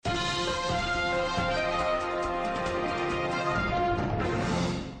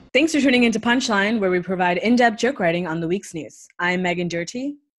Thanks for tuning into Punchline, where we provide in-depth joke writing on the week's news. I'm Megan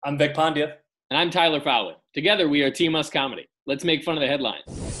Dirty. I'm Vic Pandya. And I'm Tyler Fowler. Together, we are Team Us Comedy. Let's make fun of the headlines.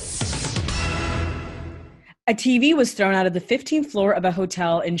 A TV was thrown out of the 15th floor of a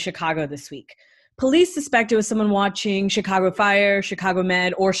hotel in Chicago this week. Police suspect it was someone watching Chicago Fire, Chicago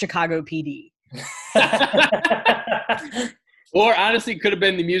Med, or Chicago PD. Or honestly, could have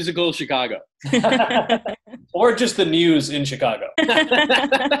been the musical Chicago. Or just the news in Chicago.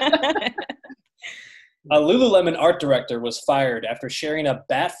 A Lululemon art director was fired after sharing a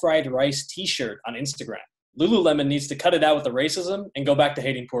bat fried rice t-shirt on Instagram. Lululemon needs to cut it out with the racism and go back to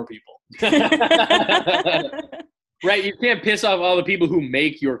hating poor people. Right, you can't piss off all the people who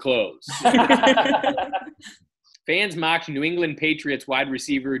make your clothes. Fans mocked New England Patriots wide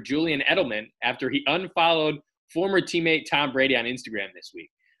receiver Julian Edelman after he unfollowed former teammate Tom Brady on Instagram this week,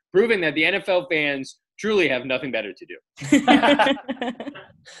 proving that the NFL fans truly have nothing better to do.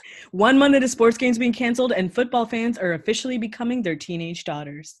 1 month into sports games being canceled, and football fans are officially becoming their teenage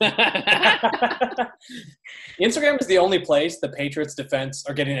daughters. Instagram is the only place the Patriots defense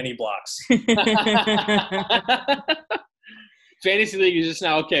are getting any blocks. Fantasy League is just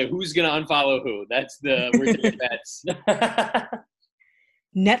now, okay, who's going to unfollow who? We're taking bets.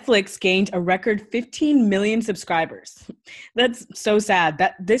 Netflix gained a record 15 million subscribers. That's so sad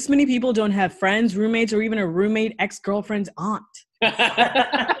that this many people don't have friends, roommates, or even a roommate ex-girlfriend's aunt.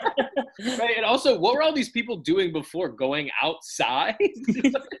 Right, and also, what were all these people doing before going outside?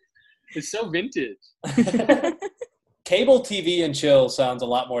 It's so vintage. Cable TV and chill sounds a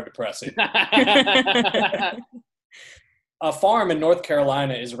lot more depressing. A farm in North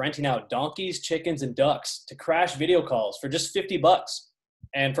Carolina is renting out donkeys, chickens, and ducks to crash video calls for just $50.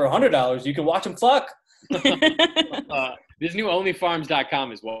 And for $100, you can watch them fuck. This new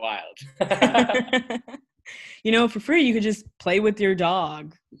OnlyFarms.com is wild. For free, you could just play with your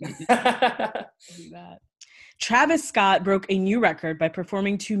dog. Do that. Travis Scott broke a new record by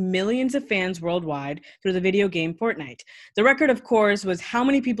performing to millions of fans worldwide through the video game Fortnite. The record, of course, was how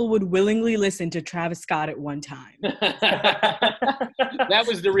many people would willingly listen to Travis Scott at one time. That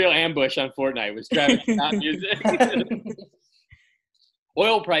was the real ambush on Fortnite, was Travis Scott music.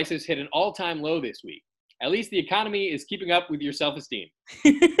 Oil prices hit an all-time low this week. At least the economy is keeping up with your self-esteem.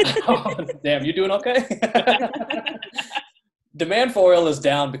 Oh, damn, you doing okay? Demand for oil is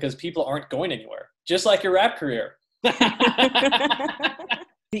down because people aren't going anywhere, just like your rap career. The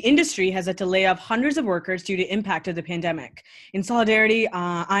industry has had to lay off hundreds of workers due to impact of the pandemic. In solidarity,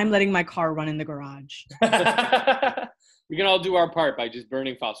 I'm letting my car run in the garage. We can all do our part by just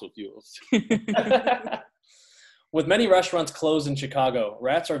burning fossil fuels. With many restaurants closed in Chicago,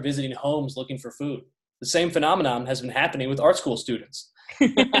 rats are visiting homes looking for food. The same phenomenon has been happening with art school students.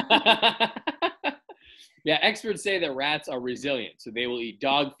 Yeah, experts say that rats are resilient, so they will eat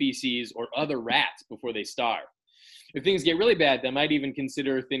dog feces or other rats before they starve. If things get really bad, they might even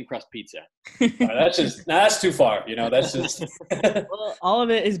consider thin crust pizza. That's too far. That's just. Well, all of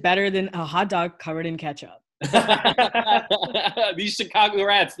it is better than a hot dog covered in ketchup. These Chicago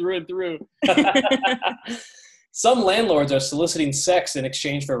rats through and through. Some landlords are soliciting sex in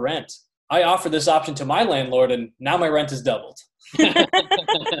exchange for rent. I offer this option to my landlord, and now my rent is doubled.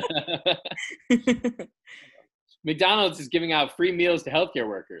 McDonald's is giving out free meals to healthcare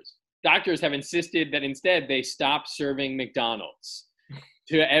workers. Doctors have insisted that instead they stop serving McDonald's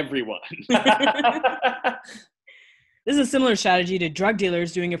to everyone. This is a similar strategy to drug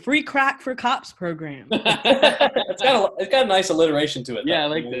dealers doing a free crack for cops program. It's got a nice alliteration to it. Yeah, I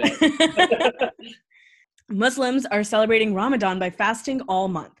like that. Muslims are celebrating Ramadan by fasting all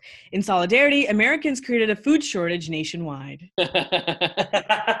month. In solidarity, Americans created a food shortage nationwide.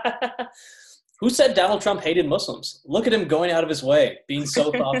 Who said Donald Trump hated Muslims? Look at him going out of his way, being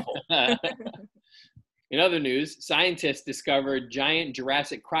so thoughtful. In other news, scientists discovered giant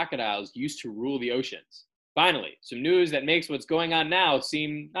Jurassic crocodiles used to rule the oceans. Finally, some news that makes what's going on now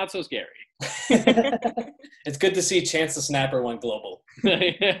seem not so scary. It's good to see Chance the Snapper went global.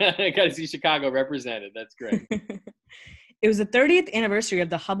 I got to see Chicago represented. That's great. It was the 30th anniversary of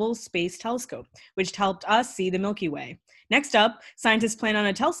the Hubble Space Telescope, which helped us see the Milky Way. Next up, scientists plan on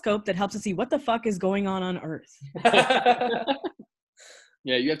a telescope that helps us see what the fuck is going on Earth.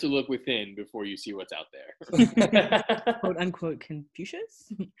 Yeah, you have to look within before you see what's out there. Quote unquote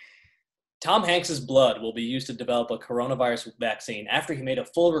Confucius. Tom Hanks's blood will be used to develop a coronavirus vaccine after he made a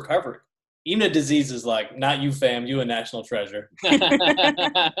full recovery. Even a disease is like, not you, fam, you a national treasure.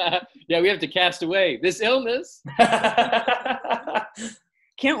 Yeah, we have to cast away this illness.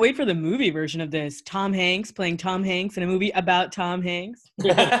 Can't wait for the movie version of this. Tom Hanks playing Tom Hanks in a movie about Tom Hanks.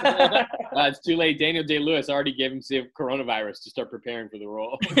 It's too late. Daniel Day-Lewis already gave himself coronavirus to start preparing for the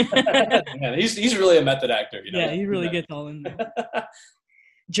role. Yeah, he's really a method actor. You know? Yeah, he really gets all in there.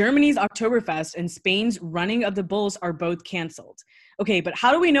 Germany's Oktoberfest and Spain's Running of the Bulls are both canceled. Okay, but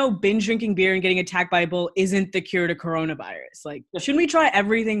how do we know binge drinking beer and getting attacked by a bull isn't the cure to coronavirus? Like, shouldn't we try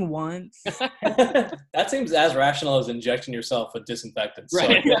everything once? That seems as rational as injecting yourself with disinfectant.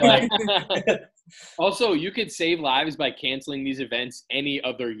 Right. So, like, also, you could save lives by canceling these events any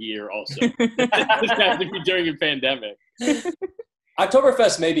other year also. It just has to be during a pandemic.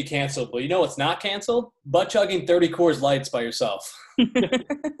 Oktoberfest may be canceled, but you know what's not canceled? Butt chugging 30 Coors Lights by yourself.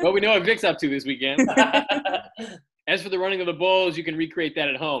 Well, we know what Vic's up to this weekend. As for the Running of the Bulls, you can recreate that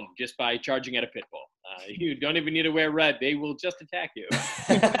at home just by charging at a pit bull. You don't even need to wear red. They will just attack you.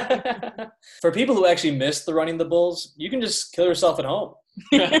 For people who actually missed the Running the Bulls, you can just kill yourself at home.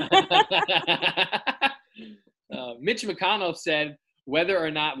 Mitch McConnell said whether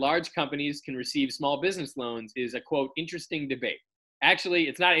or not large companies can receive small business loans is a, quote, interesting debate. Actually,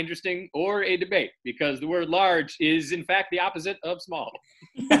 it's not interesting or a debate because the word large is, in fact, the opposite of small.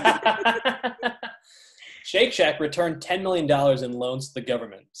 Shake Shack returned $10 million in loans to the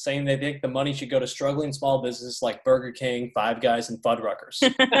government, saying they think the money should go to struggling small businesses like Burger King, Five Guys, and Fuddruckers.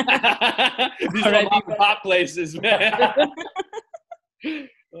 These are pop places, man.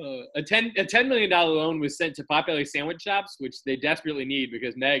 A $10 million loan was sent to Potbelly sandwich shops, which they desperately need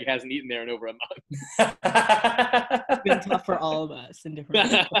because Meg hasn't eaten there in over a month. It's been tough for all of us in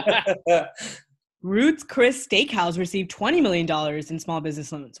different ways. Ruth's Chris Steakhouse received $20 million in small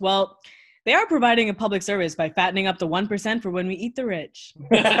business loans. Well, they are providing a public service by fattening up the 1% for when we eat the rich.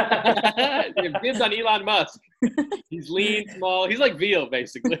 They have dibs on Elon Musk. He's lean, small. He's like veal,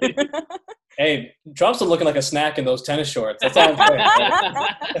 basically. Hey, Trump's looking like a snack in those tennis shorts. That's all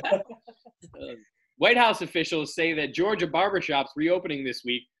I'm saying. White House officials say that Georgia barbershops reopening this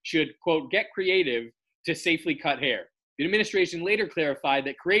week should, quote, get creative to safely cut hair. The administration later clarified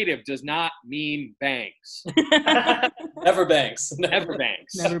that creative does not mean bangs. Never bangs. Never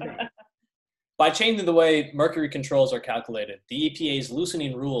bangs. Never been. By changing the way mercury controls are calculated, the EPA is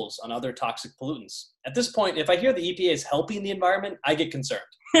loosening rules on other toxic pollutants. At this point, if I hear the EPA is helping the environment, I get concerned.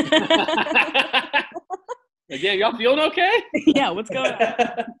 Again, y'all feeling okay? Yeah, what's going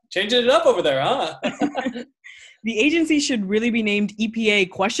on? Changing it up over there, huh? The agency should really be named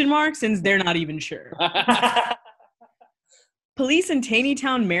EPA ? Since they're not even sure. Police in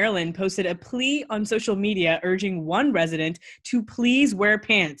Taneytown, Maryland posted a plea on social media urging one resident to please wear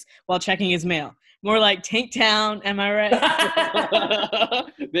pants while checking his mail. More like Tank Town, am I right?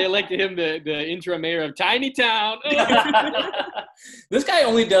 They elected him the interim mayor of Tiny Town. This guy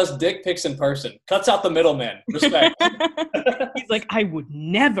only does dick pics in person. Cuts out the middleman. Respect. He's like, I would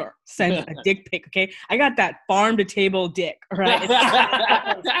never send a dick pic, okay? I got that farm-to-table dick, all right?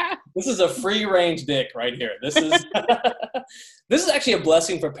 This is a free-range dick right here. This is actually a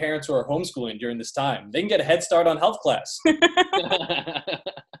blessing for parents who are homeschooling during this time. They can get a head start on health class.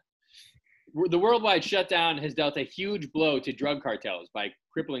 The worldwide shutdown has dealt a huge blow to drug cartels by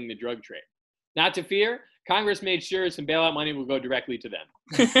crippling the drug trade. Not to fear, Congress made sure some bailout money will go directly to them.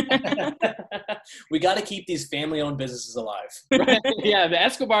 We got to keep these family-owned businesses alive. Right? Yeah, the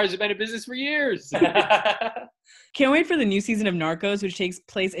Escobars have been in business for years. Can't wait for the new season of Narcos, which takes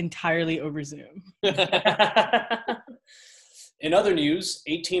place entirely over Zoom. In other news,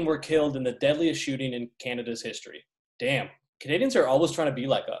 18 were killed in the deadliest shooting in Canada's history. Damn, Canadians are always trying to be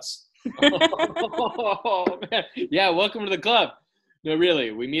like us. Oh, man. Yeah, welcome to the club. No,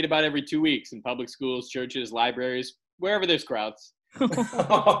 really, we meet about every 2 weeks in public schools, churches, libraries, wherever there's crowds.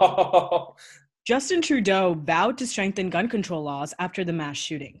 Justin Trudeau vowed to strengthen gun control laws after the mass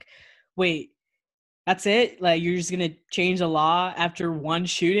shooting. Wait, that's it? Like, you're just going to change the law after one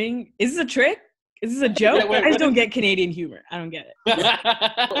shooting? Is this a trick? Is this a joke? I just don't get Canadian humor. I don't get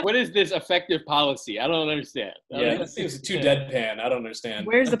it. What is this effective policy? I don't understand. Yeah, it seems too deadpan. I don't understand.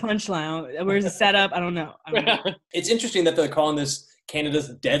 Where's the punchline? Where's the setup? I don't know. It's interesting that they're calling this Canada's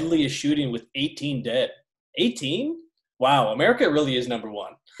deadliest shooting with 18 dead. 18? Wow, America really is number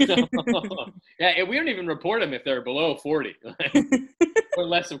one. Yeah, and we don't even report them if they're below 40.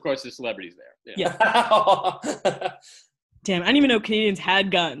 Unless, of course, there's celebrities there. Yeah. Damn, I didn't even know Canadians had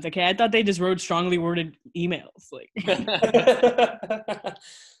guns. Okay, I thought they just wrote strongly worded emails. Like,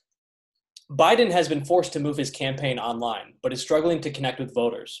 Biden has been forced to move his campaign online, but is struggling to connect with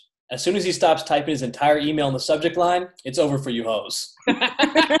voters. As soon as he stops typing his entire email in the subject line, it's over for you hoes.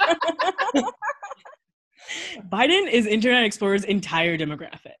 Biden is Internet Explorer's entire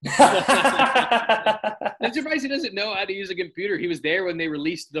demographic. I'm surprised he doesn't know how to use a computer. He was there when they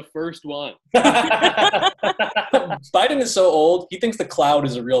released the first one. Biden is so old, he thinks the cloud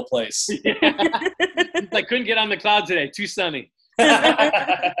is a real place. Yeah. He's like, couldn't get on the cloud today. Too sunny.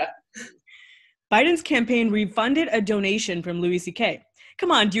 Biden's campaign refunded a donation from Louis C.K.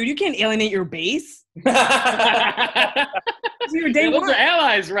 Come on, dude, you can't alienate your base. Your day Those one. are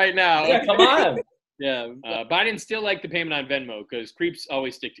allies right now. Yeah, come on. Yeah, Biden still like the payment on Venmo because creeps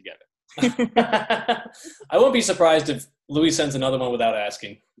always stick together. I won't be surprised if Louis sends another one without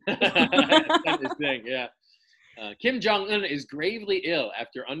asking. That's his thing, yeah. Kim Jong-Un is gravely ill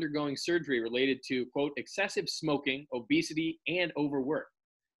after undergoing surgery related to, quote, excessive smoking, obesity, and overwork.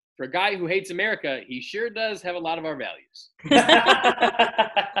 For a guy who hates America, he sure does have a lot of our values.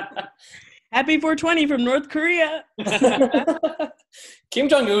 Happy 420 from North Korea. Kim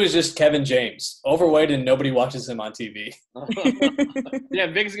Jong-un is just Kevin James, overweight and nobody watches him on TV. Yeah,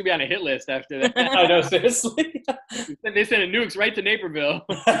 Vic's going to be on a hit list after that. I know, seriously. They sent a nukes right to Naperville.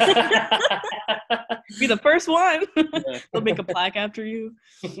 Be the first one. They'll make a plaque after you.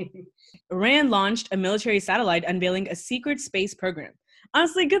 Iran launched a military satellite unveiling a secret space program.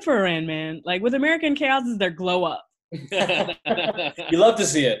 Honestly, good for Iran, man. Like, with American chaos is their glow up. You love to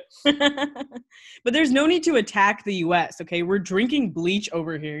see it. But there's no need to attack the U.S., okay? We're drinking bleach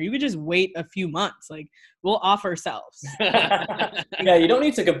over here. You could just wait a few months. Like, we'll off ourselves. Yeah, you don't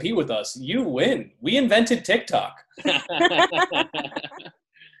need to compete with us. You win. We invented TikTok.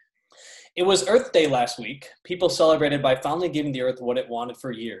 It was Earth Day last week. People celebrated by finally giving the Earth what it wanted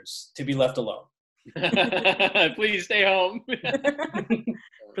for years, to be left alone. Please stay home.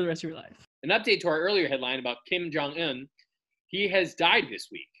 For the rest of your life. An update to our earlier headline about Kim Jong-un. He has died this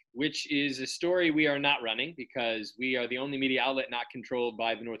week, which is a story we are not running because we are the only media outlet not controlled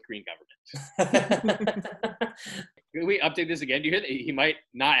by the North Korean government. Can we update this again? Do you hear that he might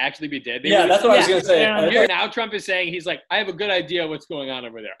not actually be dead? Yeah, that's what I was going to say. Yeah. Now Trump is saying, he's like, I have a good idea what's going on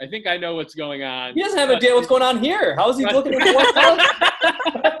over there. I think I know what's going on. He doesn't have an idea what's going on here. How is he looking at what?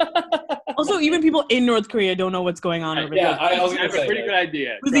 Also, even people in North Korea don't know what's going on over there. Yeah, I was I going have to say a pretty that. good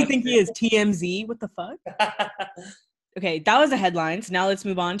idea. Who does he think he is? TMZ? What the fuck? Okay, that was the headlines. Now let's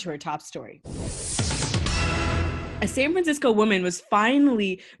move on to our top story. A San Francisco woman was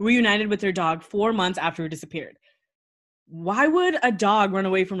finally reunited with her dog 4 months after it disappeared. Why would a dog run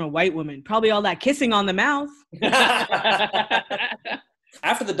away from a white woman? Probably all that kissing on the mouth.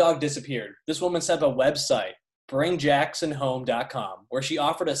 After the dog disappeared, this woman set up a website, bringjacksonhome.com, where she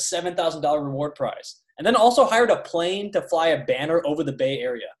offered a $7,000 reward prize, and then also hired a plane to fly a banner over the Bay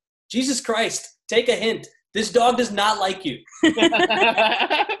Area. Jesus Christ, take a hint. This dog does not like you.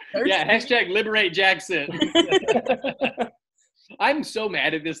 Yeah, hashtag liberate Jackson. I'm so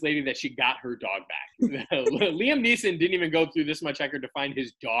mad at this lady that she got her dog back. Liam Neeson didn't even go through this much effort to find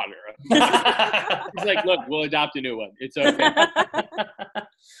his daughter. He's like, look, we'll adopt a new one. It's okay.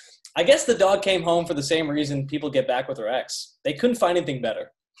 I guess the dog came home for the same reason people get back with their ex. They couldn't find anything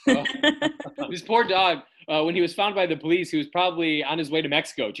better. This poor dog, when he was found by the police, he was probably on his way to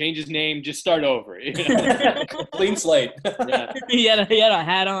Mexico. Change his name, just start over. Clean slate. Yeah. he had a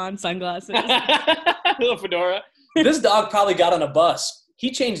hat on, sunglasses. Little fedora. This dog probably got on a bus.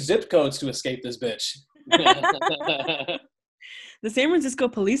 He changed zip codes to escape this bitch. The San Francisco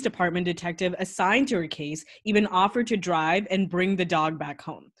Police Department detective assigned to her case even offered to drive and bring the dog back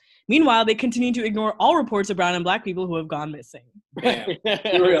home. Meanwhile, they continue to ignore all reports of brown and black people who have gone missing. Damn.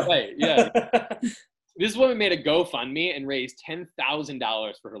 You're real. Right, yeah. This woman made a GoFundMe and raised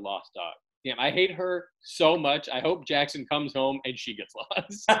 $10,000 for her lost dog. Damn, I hate her so much. I hope Jackson comes home and she gets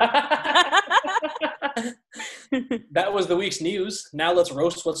lost. That was the week's news. Now let's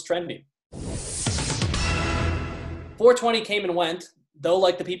roast what's trending. 420 came and went, though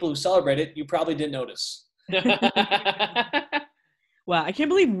like the people who celebrate it, you probably didn't notice. Wow, I can't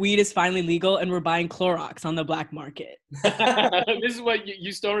believe weed is finally legal and we're buying Clorox on the black market. This is what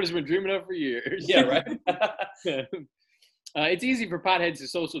you stoners have been dreaming of for years. Yeah, right? It's easy for potheads to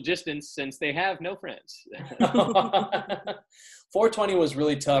social distance since they have no friends. 420 was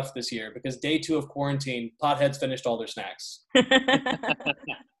really tough this year because day 2 of quarantine, potheads finished all their snacks.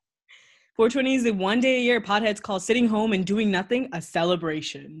 420 is the one day a year potheads call sitting home and doing nothing a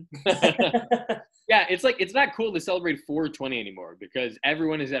celebration. Yeah, it's like it's not cool to celebrate 420 anymore because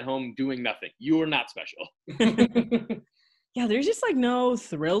everyone is at home doing nothing. You are not special. Yeah, there's just like no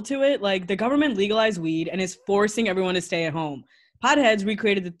thrill to it. Like the government legalized weed and is forcing everyone to stay at home. Potheads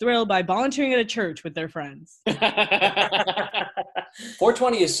recreated the thrill by volunteering at a church with their friends.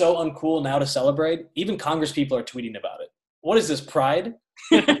 420 is so uncool now to celebrate. Even Congress people are tweeting about it. What is this, pride?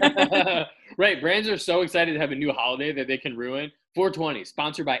 Right, brands are so excited to have a new holiday that they can ruin. 420,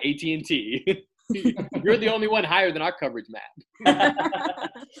 sponsored by AT&T. You're the only one higher than our coverage, Matt.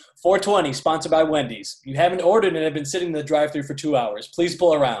 420, sponsored by Wendy's. You haven't ordered and have been sitting in the drive-thru for 2 hours. Please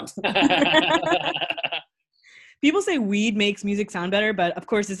pull around. People say weed makes music sound better, but of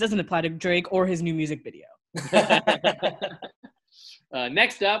course this doesn't apply to Drake or his new music video.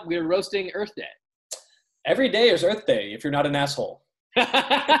 Next up, we're roasting Earth Day. Every day is Earth Day if you're not an asshole.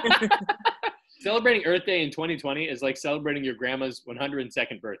 Celebrating Earth Day in 2020 is like celebrating your grandma's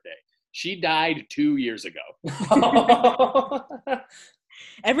 102nd birthday. She died 2 years ago.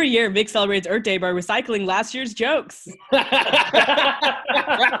 Every year, Vic celebrates Earth Day by recycling last year's jokes.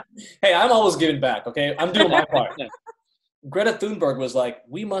 Hey, I'm always giving back, okay? I'm doing my part. Greta Thunberg was like,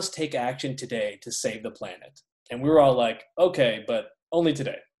 we must take action today to save the planet. And we were all like, okay, but only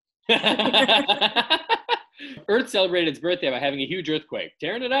today. Earth celebrated its birthday by having a huge earthquake,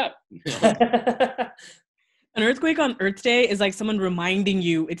 tearing it up. An earthquake on Earth Day is like someone reminding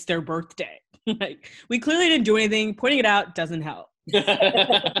you it's their birthday. Like, we clearly didn't do anything. Pointing it out doesn't help.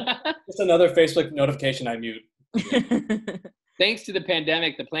 Just another Facebook notification I mute. Thanks to the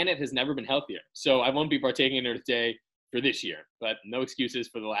pandemic, the planet has never been healthier. So I won't be partaking in Earth Day for this year, but no excuses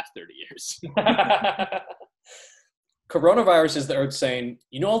for the last 30 years. Coronavirus is the Earth saying,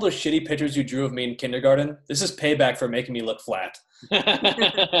 you know all those shitty pictures you drew of me in kindergarten? This is payback for making me look flat.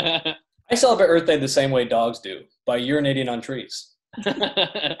 I celebrate Earth Day the same way dogs do, by urinating on trees.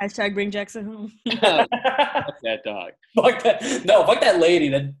 Hashtag bring Jackson home. Fuck that dog. Fuck that. No, fuck that lady.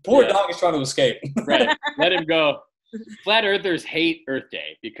 That poor dog is trying to escape. Right. Let him go. Flat Earthers hate Earth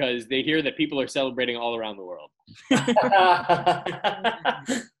Day because they hear that people are celebrating all around the world.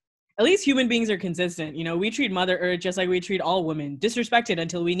 At least human beings are consistent. You know, we treat Mother Earth just like we treat all women, disrespected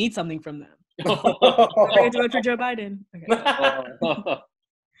until we need something from them. I do it for Joe Biden. Okay.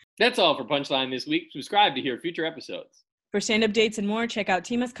 That's all for Punchline this week. Subscribe to hear future episodes. For stand-up dates and more, check out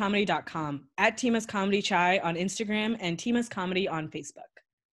teamuscomedy.com, at teamuscomedychai on Instagram, and Teamus Comedy on Facebook.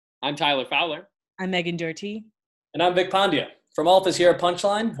 I'm Tyler Fowler. I'm Megan Doherty. And I'm Vic Pandya. From all of us here at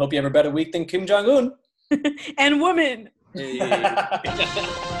Punchline, hope you have a better week than Kim Jong-Un. And woman. Hey.